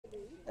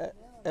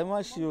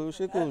Emma, she goes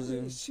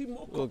in.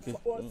 Okay.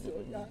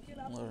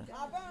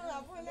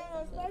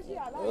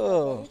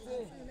 Oh.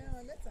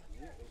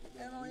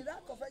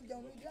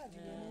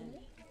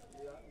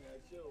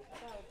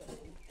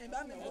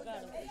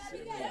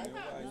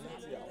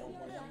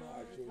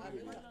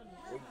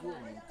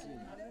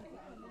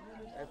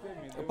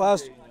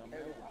 Pass.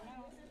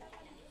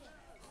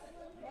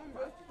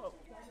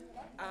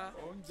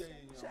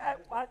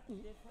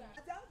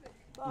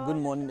 Good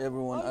morning,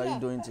 everyone. How are you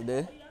doing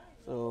today?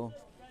 So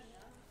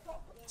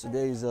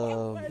today is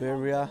a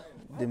burial,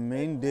 the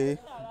main day.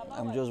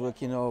 I'm just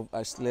waking up.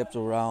 I slept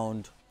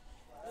around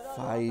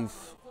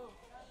 5.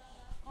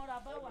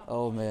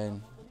 Oh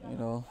man, you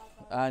know,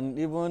 and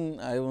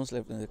I even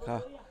slept in the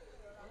car.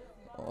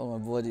 Oh,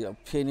 my body is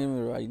paining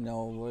me right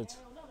now, but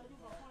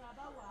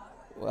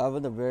we're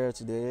having a burial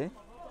today,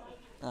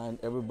 and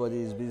everybody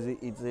is busy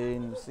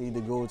eating. See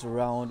the goats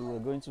around. We're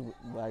going to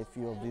buy a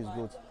few of these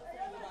goats.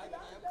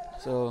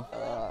 So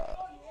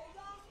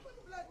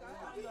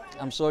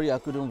I'm sorry I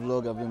couldn't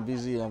vlog. I've been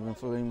busy. I've been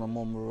following my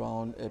mom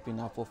around, helping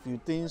her for a few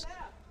things.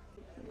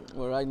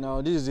 But right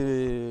now, this is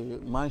the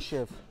man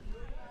chef,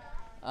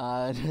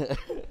 and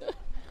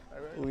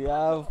we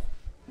have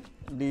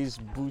this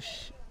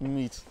bush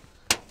meat.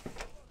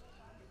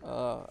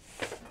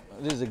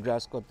 This is the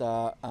grass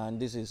cutter, and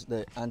this is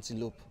the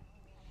antelope.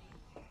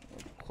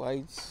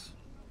 Quite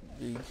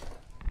big.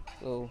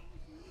 So,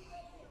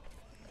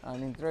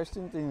 and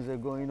interesting things are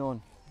going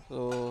on.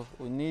 So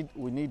we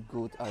need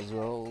goat as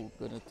well.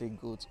 We're gonna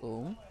take goats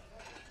home,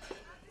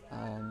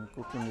 and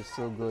cooking is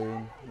still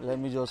going. Let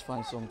me just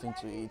find something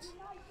to eat,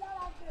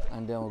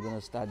 and then we're gonna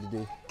start the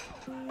day.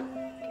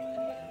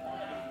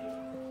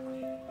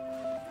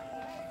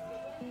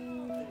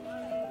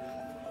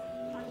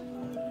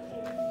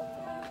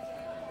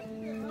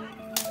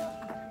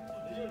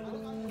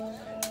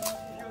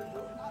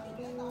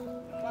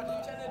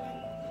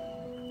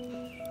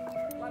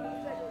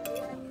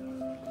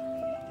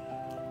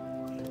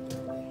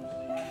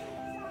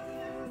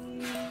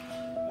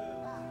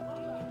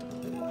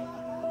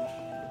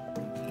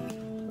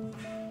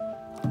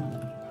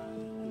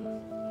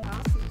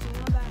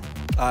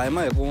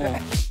 Emma est pour moi.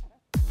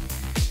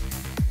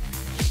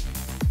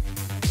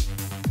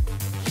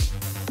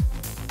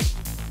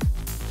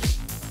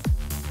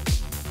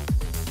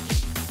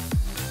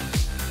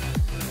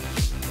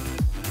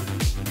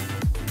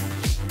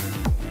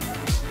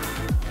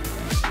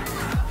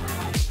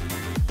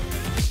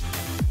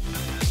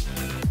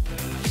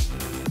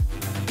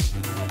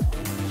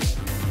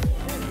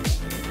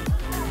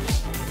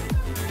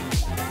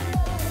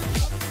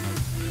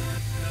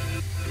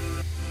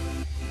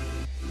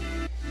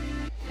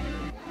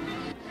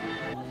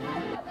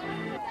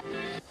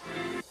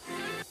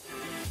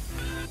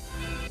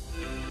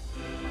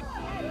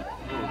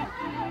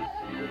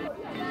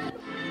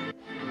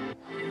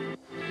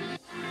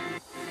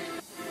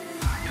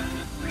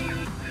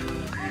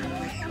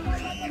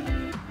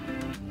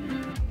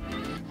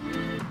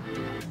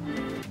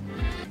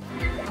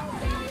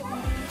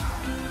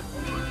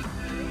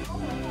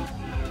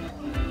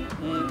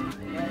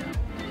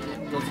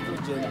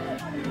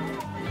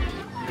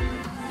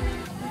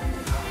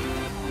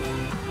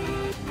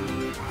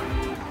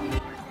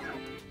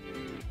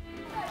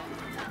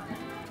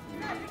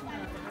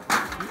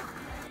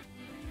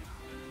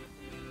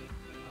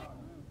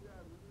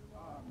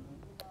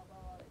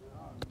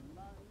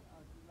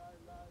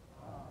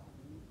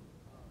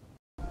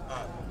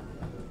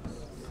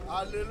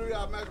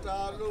 Hallelujah, mẹ́ta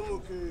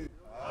lókè.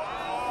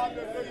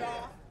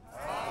 Hallelujah.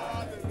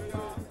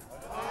 Hallelujah.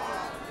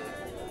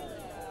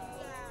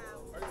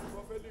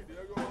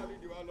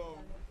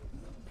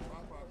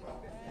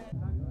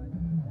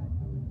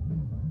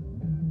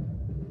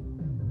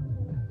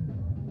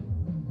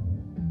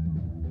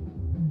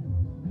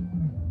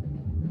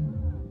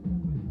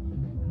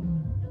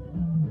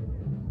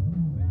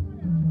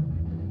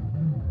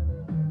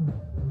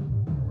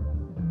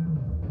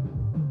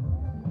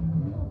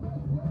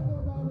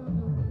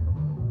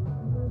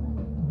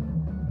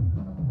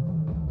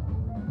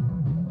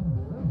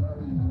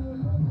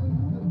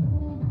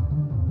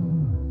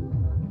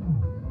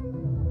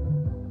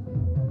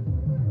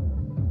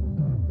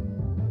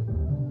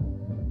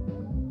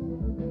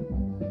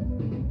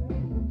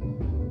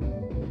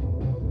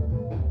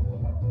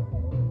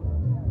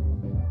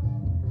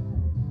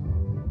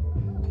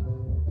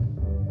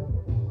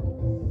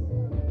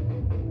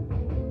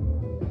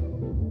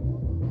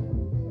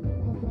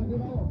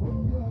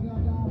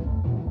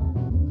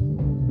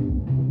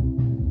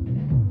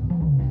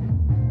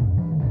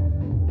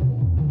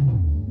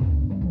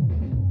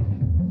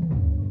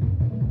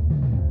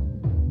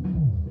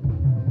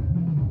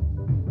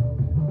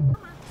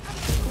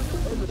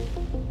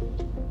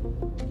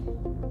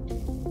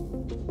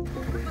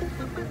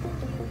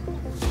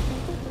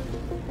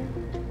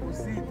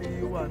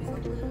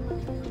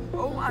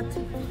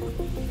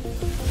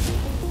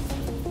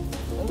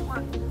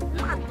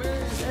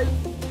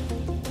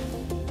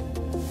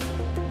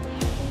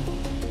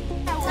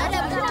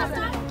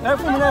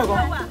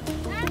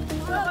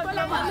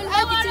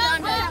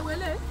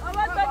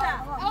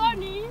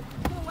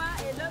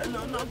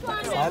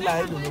 Àsálà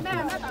èlò ló kù.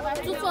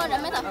 200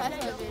 mẹ́ta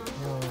 500.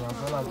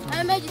 Ẹ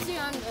méjì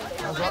 300.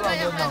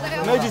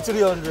 Méjì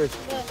 300.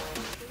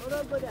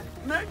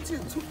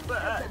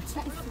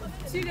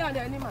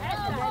 300 ni ma.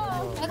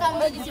 Ẹ ká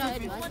méjì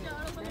 300.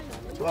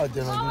 Tó wà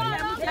jẹun dúdú.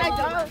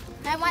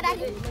 Ẹ má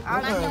dájú.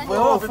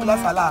 Fọwọ́ fún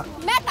lásàlà.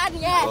 Mẹ́ta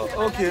nìyẹn.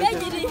 Okay.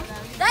 Méjì ni.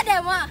 Dáde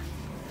mọ́.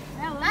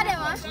 Dáde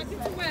mọ́.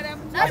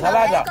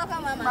 Àsálàdà.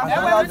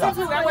 Àsálàdà.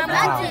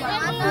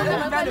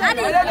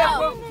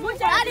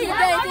 Dáde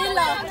ìgbé ìdí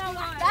lọ.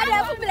 Dáde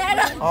fún mi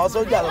lẹ́rọ. Àwọn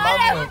sójà ló máa ń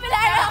mú. Dáde fún mi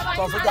lẹ́rọ.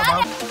 Àwọn sójà máa ń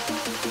mú.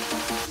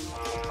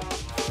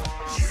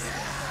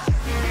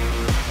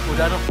 Kò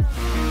dáná.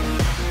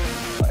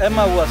 Ẹ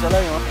máa wo àṣálà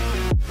yẹn.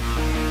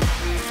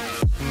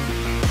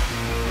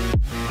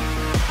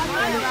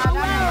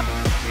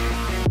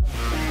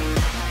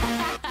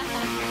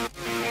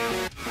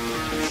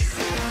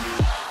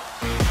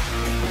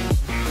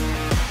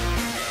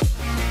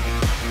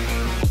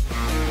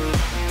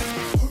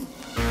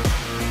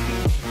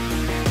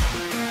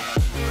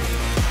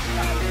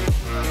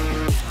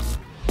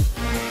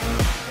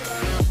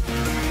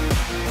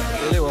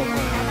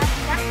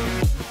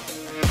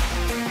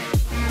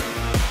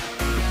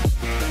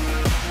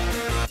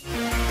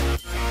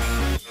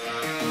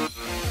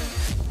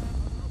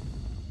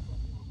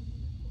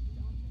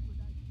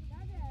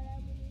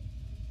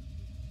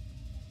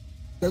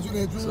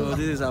 So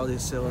this is how they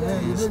sell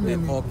this. They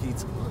hawk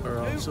it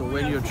around. So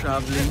when you're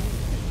traveling,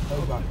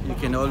 you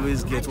can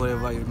always get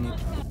whatever you need.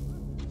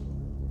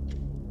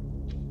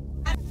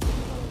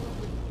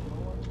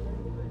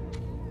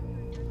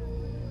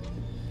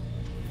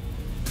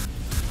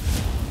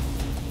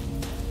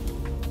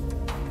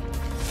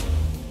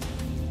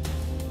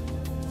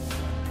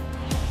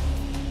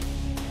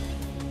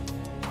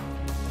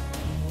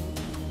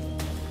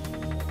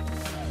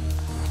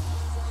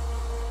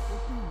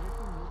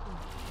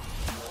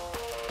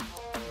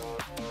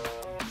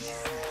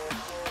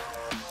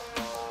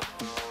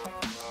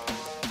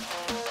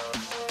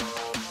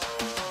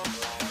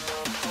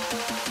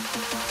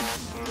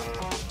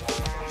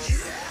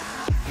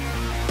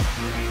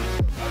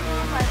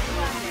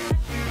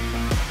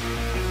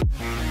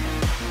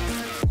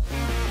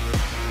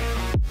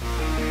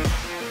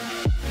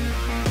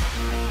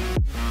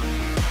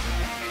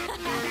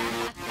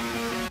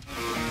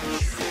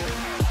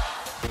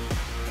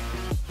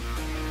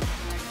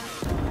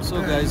 So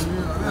guys,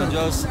 we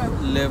just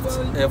left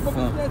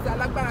F1,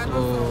 so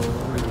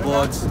we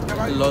bought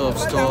a lot of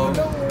stuff,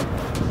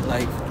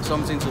 like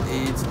something to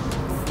eat,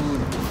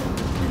 food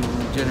in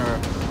general.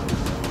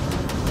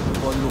 We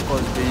bought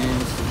locust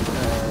beans,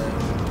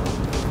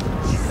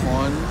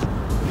 corn,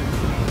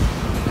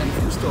 and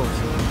food stuff.